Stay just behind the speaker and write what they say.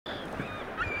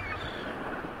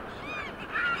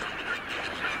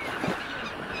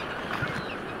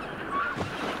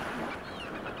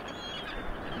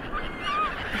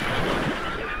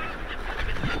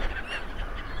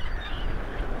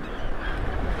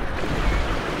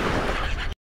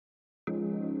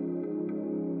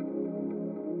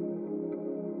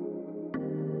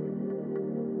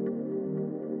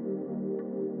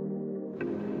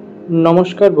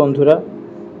নমস্কার বন্ধুরা,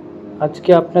 আজকে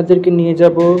আপনাদেরকে নিয়ে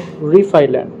যাব রিফ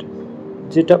আইল্যান্ড,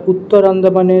 যেটা উত্তর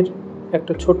আন্দামানের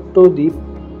একটা ছোট্ট দ্বীপ।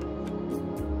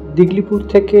 দিগলিপুর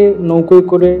থেকে নৌকোয়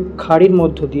করে খাড়ির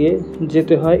মধ্য দিয়ে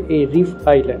যেতে হয় এই রিফ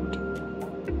আইল্যান্ড।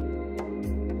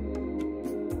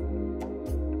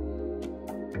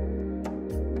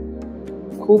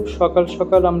 খুব সকাল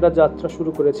সকাল আমরা যাত্রা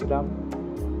শুরু করেছিলাম।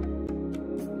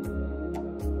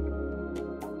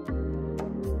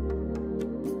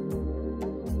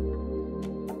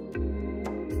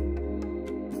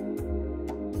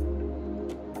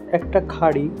 একটা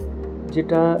খাড়ি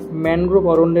যেটা ম্যানগ্রোভ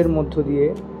অরণ্যের মধ্য দিয়ে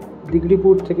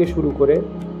দিগলিপুর থেকে শুরু করে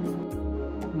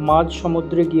মাঝ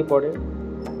সমুদ্রে গিয়ে পড়ে,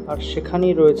 আর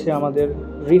সেখানেই রয়েছে আমাদের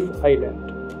রিফ আইল্যান্ড।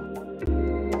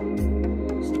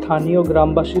 স্থানীয়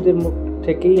গ্রামবাসীদের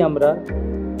থেকেই আমরা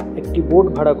একটি বোট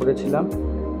ভাড়া করেছিলাম,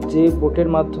 যে বোটের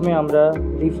মাধ্যমে আমরা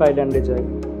রিফ আইল্যান্ডে যাই।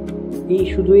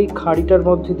 শুধু এই খাড়িটার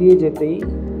মধ্যে দিয়ে যেতেই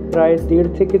প্রায় 1.5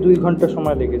 থেকে 2 ঘন্টা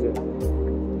সময় লেগে যায়।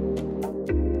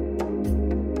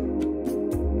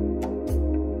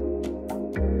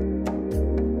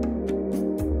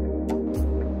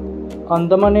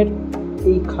 আন্দামানের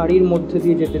এই খাড়ির মধ্যে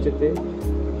দিয়ে যেতে যেতে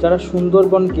যারা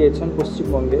সুন্দরবন গিয়েছেন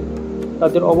পশ্চিমবঙ্গে,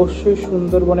 তাদের অবশ্যই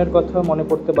সুন্দরবনের কথা মনে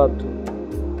পড়তে বাধ্য।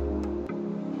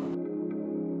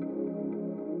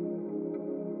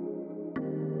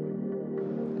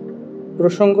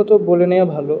 প্রসঙ্গত বলে নেওয়া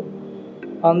ভালো,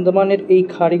 আন্দামানের এই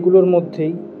খাড়িগুলোর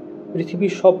মধ্যেই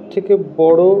পৃথিবীর সবথেকে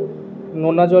বড়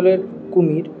নোনা জলের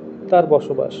কুমির তার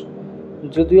বসবাস,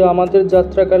 যদিও আমাদের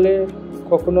যাত্রাকালে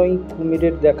কখনোই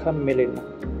কুমিরের দেখা মেলেনি।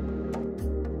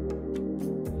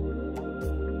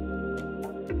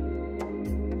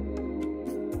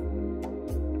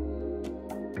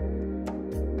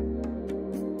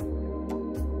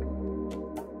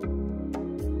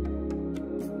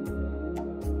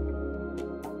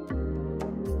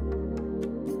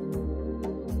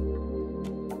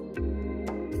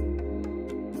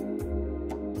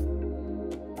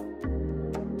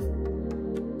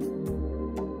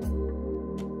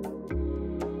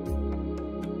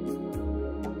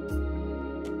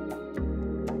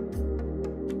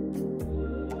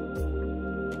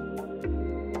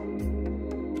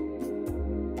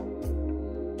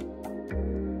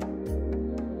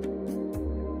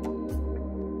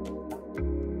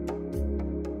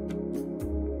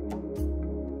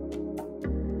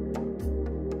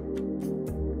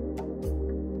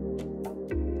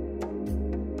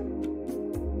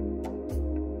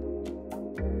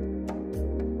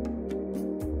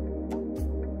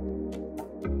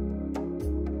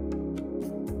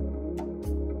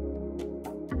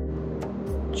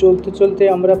 চলতে চলতে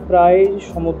আমরা প্রায়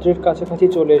সমুদ্রের কাছাকাছি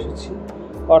চলে এসেছি,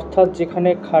 অর্থাৎ যেখানে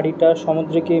খাড়িটা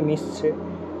সমুদ্রে গিয়ে মিশছে,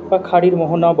 বা খাড়ির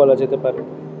মোহনাও বলা যেতে পারে।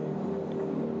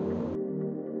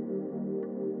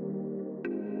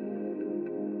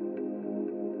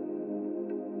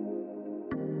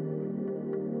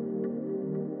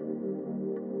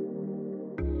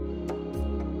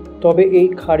 তবে এই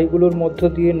খাড়িগুলোর মধ্য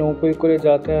দিয়ে নৌকোয় করে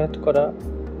যাতায়াত করা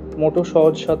মোটো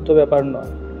সহজসাধ্য ব্যাপার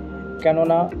নয়,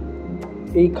 কেননা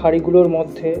এই খাড়িগুলোর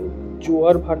মধ্যে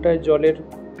জোয়ার ভাটায় জলের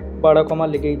বাড়া কমা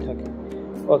লেগেই থাকে।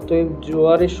 অতএব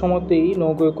জোয়ারের সময়তেই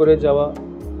নৌকোয় করে যাওয়া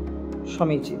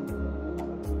সমীচীন।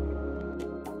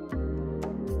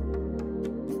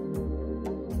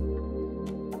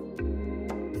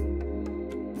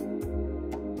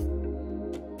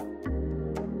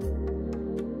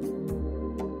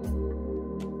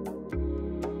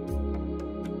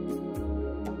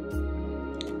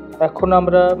 এখন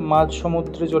আমরা মাঝ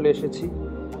সমুদ্রে চলে এসেছি।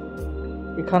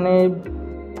 এখানে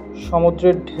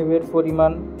সমুদ্রের ঢেউয়ের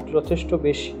পরিমাণ যথেষ্ট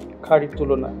বেশি খাড়ির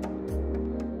তুলনায়।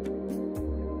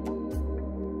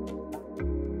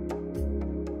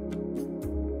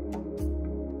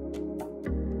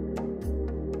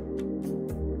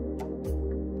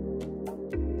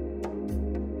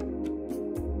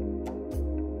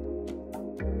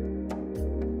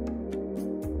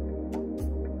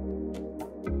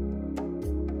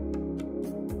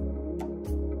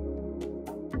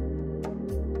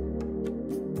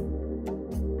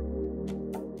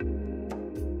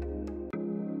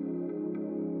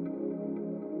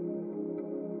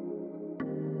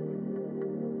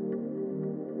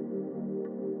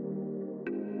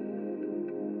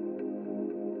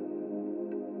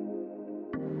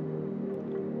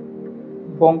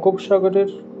 বঙ্গোপসাগরের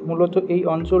মূলত এই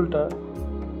অঞ্চলটা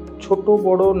ছোট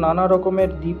বড় নানা রকমের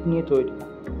দ্বীপ নিয়ে তৈরি।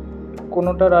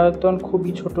 কোনোটার আয়তন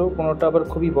খুবই ছোট, কোনোটা আবার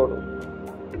খুবই বড়।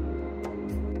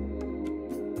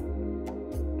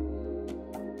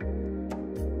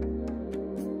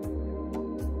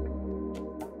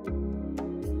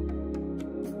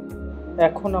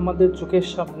 এখন আমাদের চোখের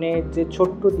সামনে যে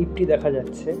ছোট্ট দ্বীপটি দেখা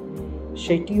যাচ্ছে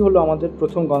সেইটি হলো আমাদের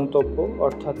প্রথম গন্তব্য,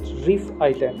 অর্থাৎ রিফ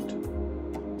আইল্যান্ড।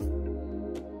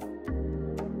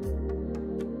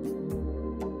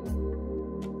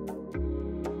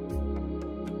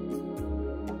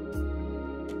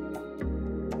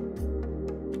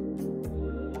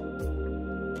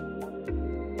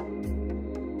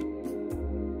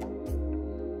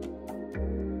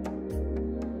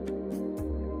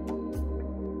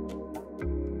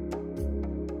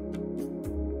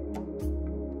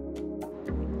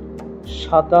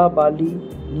 সাদা বালি,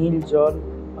 নীল জল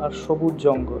আর সবুজ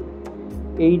জঙ্গল,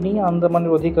 এই নিয়ে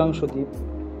আন্দামানের অধিকাংশ দ্বীপ।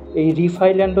 এই রিফ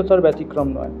আইল্যান্ডও তার ব্যতিক্রম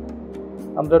নয়।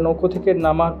 আমরা নৌকো থেকে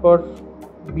নামার পর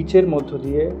বিচের মধ্য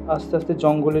দিয়ে আস্তে আস্তে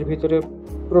জঙ্গলের ভিতরে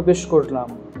প্রবেশ করলাম।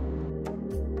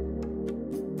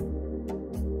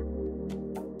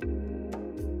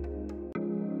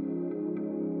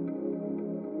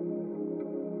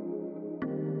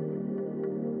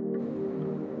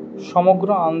 সমগ্র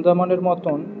আন্দামানের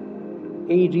মতন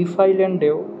এই রিফ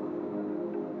আইল্যান্ডেও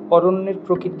অরণ্যের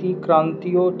প্রকৃতি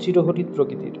ক্রান্তীয় চিরহরিৎ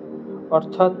প্রকৃতির,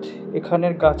 অর্থাৎ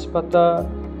এখানের গাছপাতা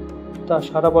তা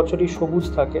সারা বছরই সবুজ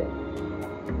থাকে।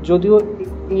 যদিও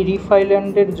এই রিফ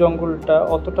আইল্যান্ডের জঙ্গলটা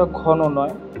অতটা ঘন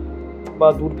নয় বা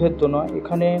দুর্ভেদ্য নয়,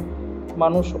 এখানে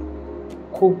মানুষ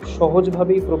খুব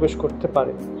সহজভাবেই প্রবেশ করতে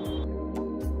পারে।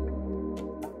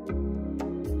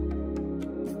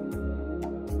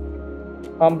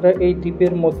 আমরা এই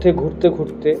দ্বীপের মধ্যে ঘুরতে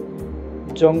ঘুরতে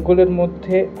জঙ্গলের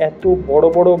মধ্যে এত বড়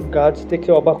বড় গাছ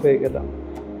দেখে অবাক হয়ে গেলাম।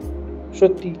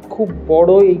 সত্যি খুব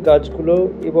বড় এই গাছগুলো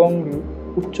এবং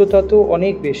উচ্চতাতেও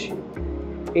অনেক বেশি।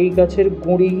 এই গাছের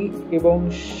গুঁড়ি এবং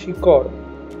শিকড়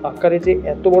আকারে যে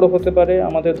এত বড় হতে পারে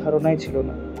আমাদের ধারণাই ছিল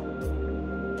না।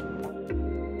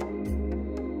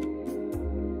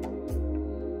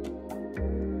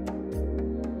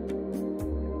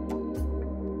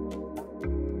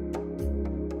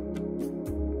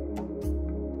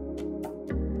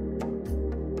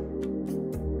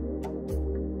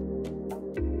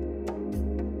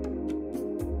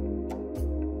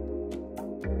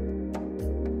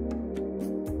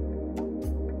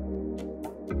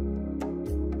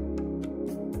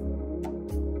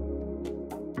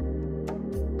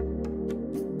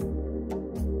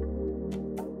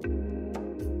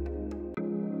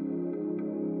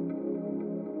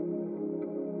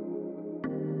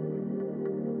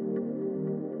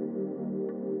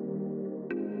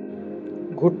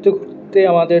 ঘুরতে ঘুরতে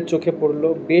আমাদের চোখে পড়ল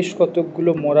বেশ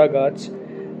কতকগুলো মরা গাছ,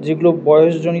 যেগুলো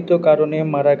বয়সজনিত কারণে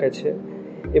মারা গেছে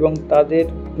এবং তাদের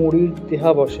গুঁড়ির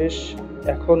দেহাবশেষ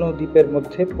এখনও দ্বীপের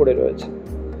মধ্যে পড়ে রয়েছে।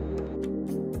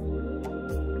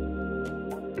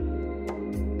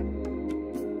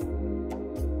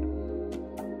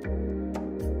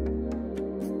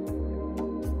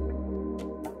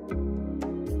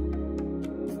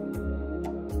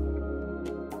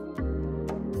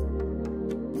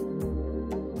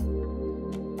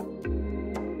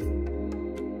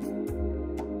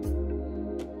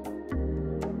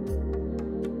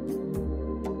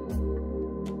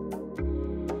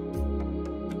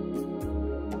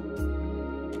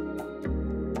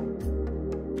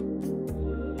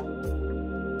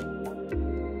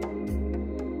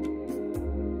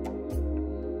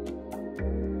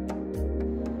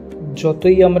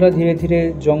 যতই আমরা ধীরে ধীরে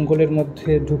জঙ্গলের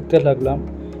মধ্যে ঢুকতে লাগলাম,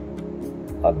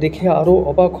 দেখে আরও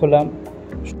অবাক হলাম।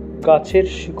 গাছের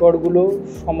শিকড়গুলো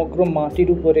সমগ্র মাটির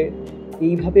উপরে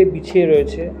এইভাবে বিছিয়ে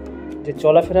রয়েছে যে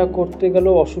চলাফেরা করতে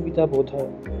গেলেও অসুবিধা বোধ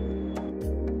হয়।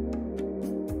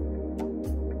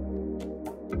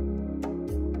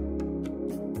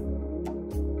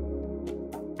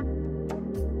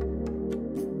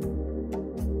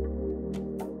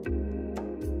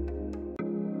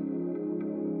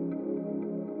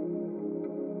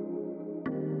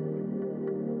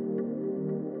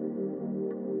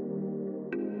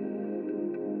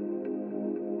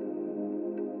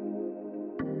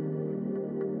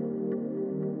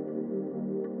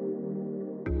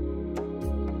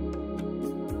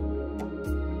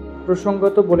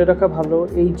 প্রসঙ্গত বলে রাখা ভালো,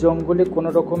 এই জঙ্গলে কোনো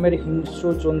রকমের হিংস্র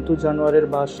জন্তু জানোয়ারের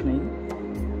বাস নেই।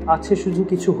 আছে শুধু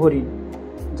কিছু হরিণ,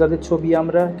 যাদের ছবি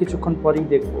আমরা কিছুক্ষণ পরেই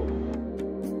দেখব।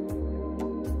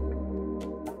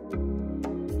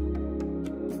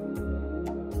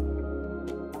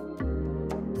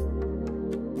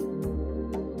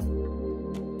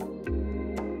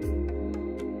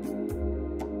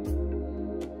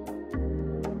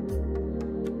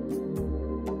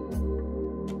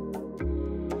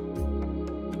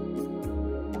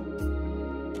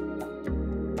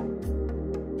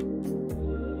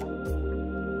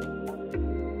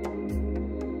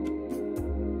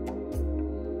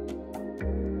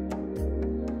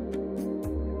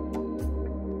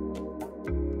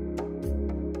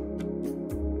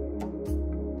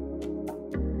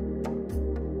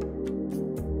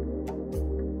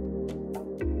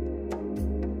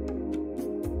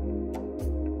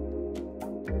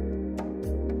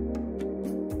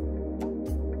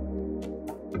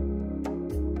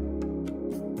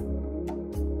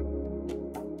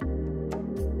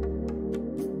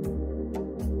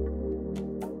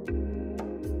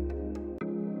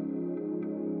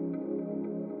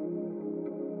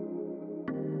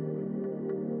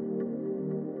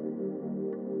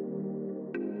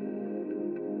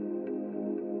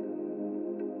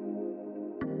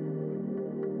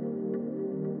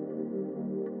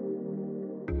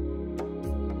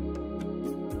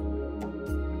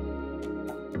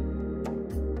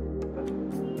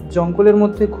 জঙ্গলের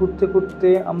মধ্যে ঘুরতে ঘুরতে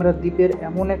আমরা দ্বীপের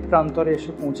এমন এক প্রান্তরে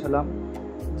এসে পৌঁছালাম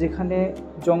যেখানে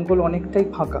জঙ্গল অনেকটাই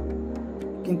ফাঁকা,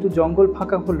 কিন্তু জঙ্গল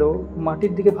ফাঁকা হলেও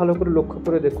মাটির দিকে ভালো করে লক্ষ্য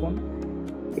করে দেখুন,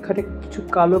 এখানে কিছু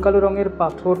কালো কালো রঙের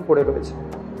পাথর পড়ে রয়েছে।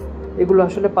 এগুলো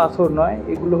আসলে পাথর নয়,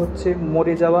 এগুলো হচ্ছে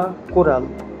মরে যাওয়া কোরাল।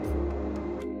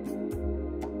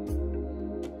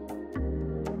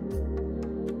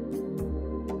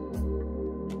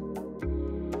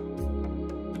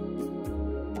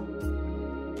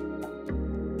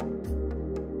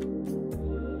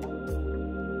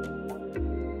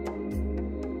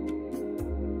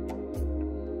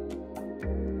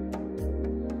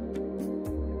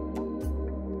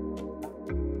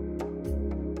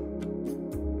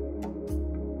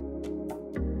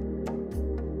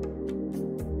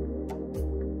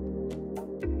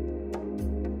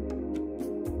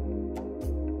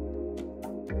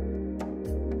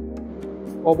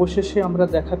 অবশেষে আমরা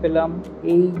দেখা পেলাম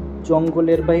এই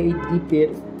জঙ্গলের বা এই দ্বীপের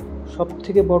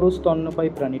সবথেকে বড়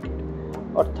স্তন্যপায়ী প্রাণীটির,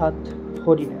 অর্থাৎ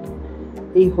হরিণের।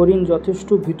 এই হরিণ যথেষ্ট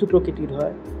ভীতু প্রকৃতির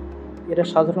হয়, এরা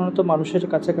সাধারণত মানুষের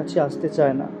কাছাকাছি আসতে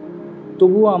চায় না।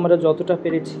 তবুও আমরা যতটা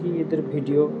পেরেছি এদের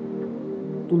ভিডিও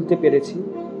তুলতে পেরেছি।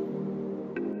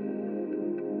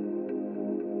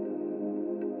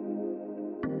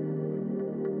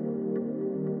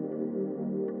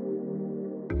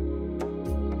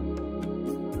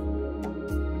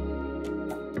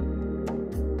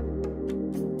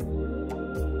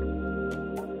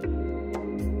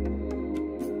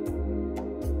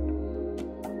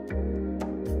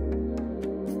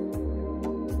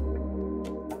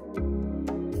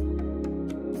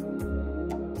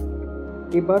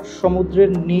 এবার সমুদ্রের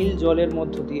নীল জলের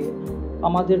মধ্য দিয়ে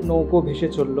আমাদের নৌকো ভেসে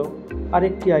চলল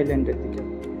আরেকটি আইল্যান্ডের দিকে,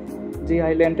 যে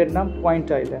আইল্যান্ডের নাম পয়েন্ট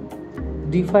আইল্যান্ড।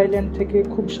 রিফ আইল্যান্ড থেকে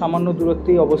খুব সামান্য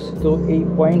দূরত্বেই অবস্থিত এই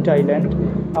পয়েন্ট আইল্যান্ড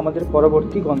আমাদের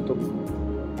পরবর্তী গন্তব্য।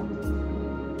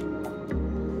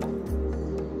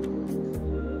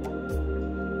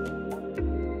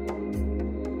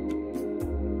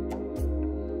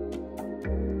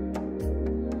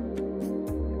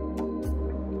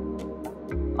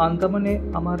 আন্দামানে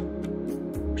আমার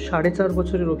 4.5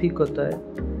 বছরের অভিজ্ঞতায়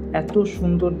এত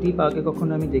সুন্দর দ্বীপ আগে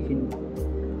কখনো আমি দেখিনি।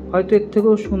 হয়তো এর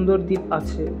থেকেও সুন্দর দ্বীপ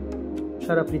আছে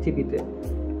সারা পৃথিবীতে,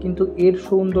 কিন্তু এর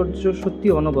সৌন্দর্য সত্যি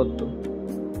অনবদ্য।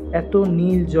 এত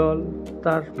নীল জল,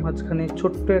 তার মাঝখানে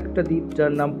ছোট্ট একটা দ্বীপ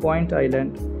যার নাম পয়েন্ট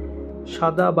আইল্যান্ড,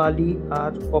 সাদা বালি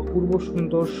আর অপূর্ব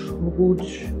সুন্দর সবুজ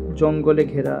জঙ্গলে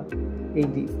ঘেরা এই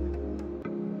দ্বীপ।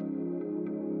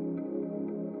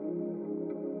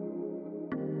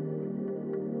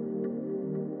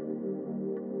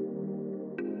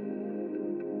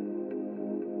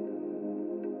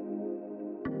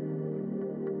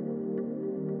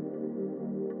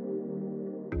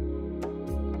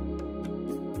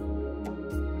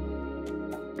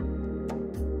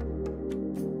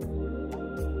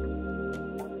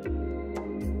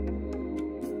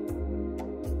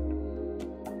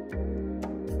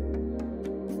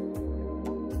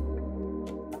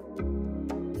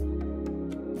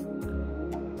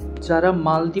 যারা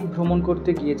মালদ্বীপ ভ্রমণ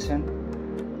করতে গিয়েছেন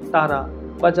তারা,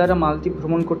 বা যারা মালদ্বীপ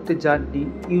ভ্রমণ করতে যাননি,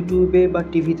 ইউটিউবে বা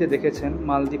টিভিতে দেখেছেন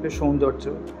মালদ্বীপের সৌন্দর্য,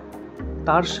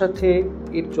 তার সাথে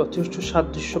এর যথেষ্ট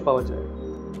সাদৃশ্য পাওয়া যায়।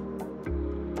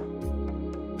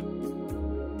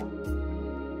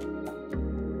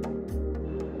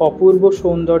 অপূর্ব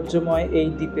সৌন্দর্যময় এই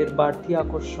দ্বীপের বাড়তি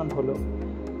আকর্ষণ হলো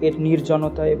এর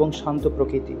নির্জনতা এবং শান্ত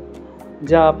প্রকৃতি,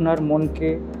 যা আপনার মনকে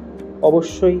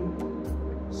অবশ্যই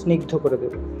স্নিগ্ধ করে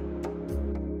দেবে।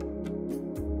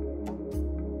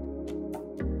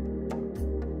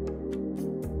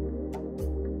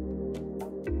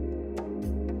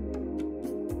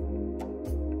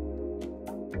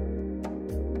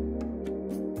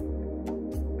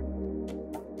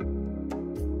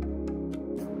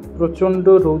 প্রচণ্ড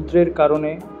রৌদ্রের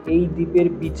কারণে এই দ্বীপের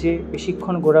বিচে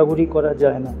বেশিক্ষণ ঘোরাঘুরি করা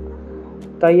যায় না,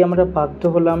 তাই আমরা বাধ্য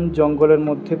হলাম জঙ্গলের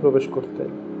মধ্যে প্রবেশ করতে।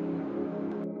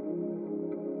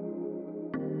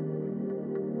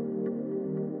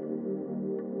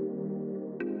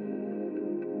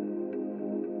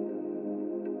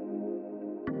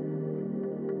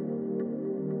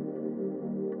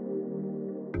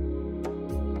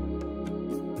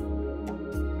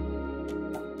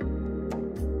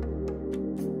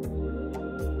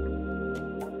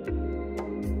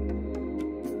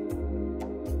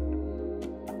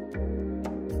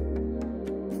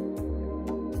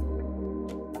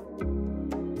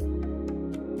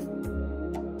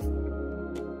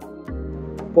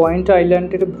 পয়েন্ট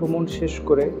আইল্যান্ডের ভ্রমণ শেষ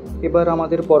করে এবার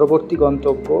আমাদের পরবর্তী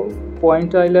গন্তব্য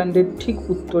পয়েন্ট আইল্যান্ডের ঠিক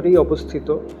উত্তরেই অবস্থিত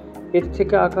এর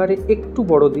থেকে আকারে একটু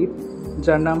বড় দ্বীপ,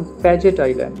 যার নাম প্যাজেট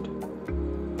আইল্যান্ড।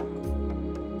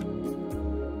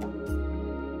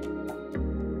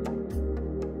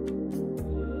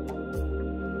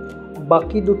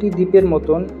 বাকি দুটি দ্বীপের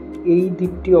মতন এই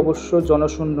দ্বীপটি অবশ্য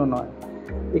জনশূন্য নয়।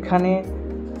 এখানে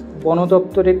বন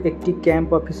দপ্তরের একটি ক্যাম্প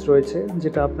অফিস রয়েছে,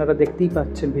 যেটা আপনারা দেখতেই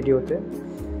পাচ্ছেন ভিডিওতে।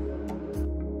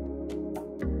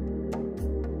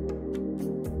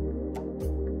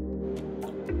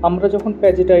 আমরা যখন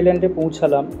প্যাজেট আইল্যান্ডে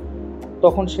পৌঁছালাম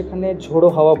তখন সেখানে ঝোড়ো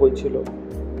হাওয়া বইছিল।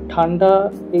 ঠান্ডা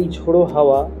এই ঝোড়ো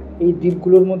হাওয়া এই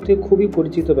দ্বীপগুলোর মধ্যে খুবই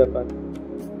পরিচিত ব্যাপার।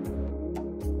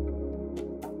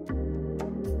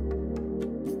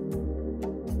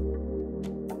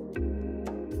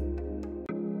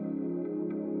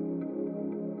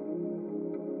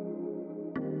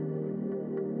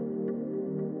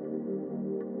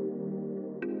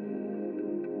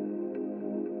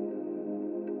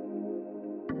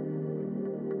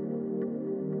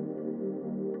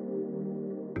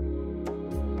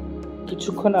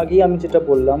 কিছুক্ষণ আগেই আমি যেটা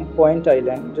বললাম পয়েন্ট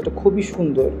আইল্যান্ড, যেটা খুবই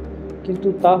সুন্দর, কিন্তু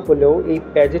তা হলেও এই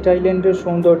প্যাজেট আইল্যান্ডের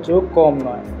সৌন্দর্য কম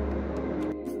নয়।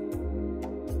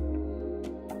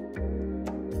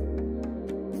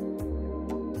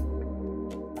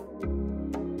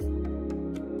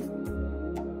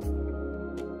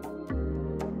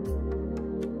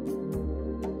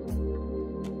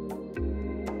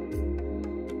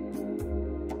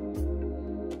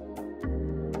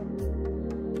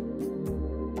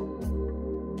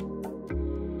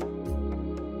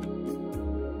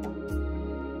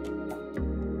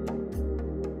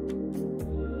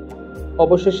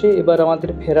 অবশেষে এবার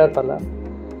আমাদের ফেরার পালা।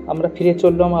 আমরা ফিরে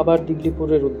চললাম আবার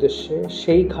দিগলিপুরের উদ্দেশ্যে,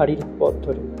 সেই খাড়ির পথ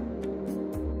ধরে।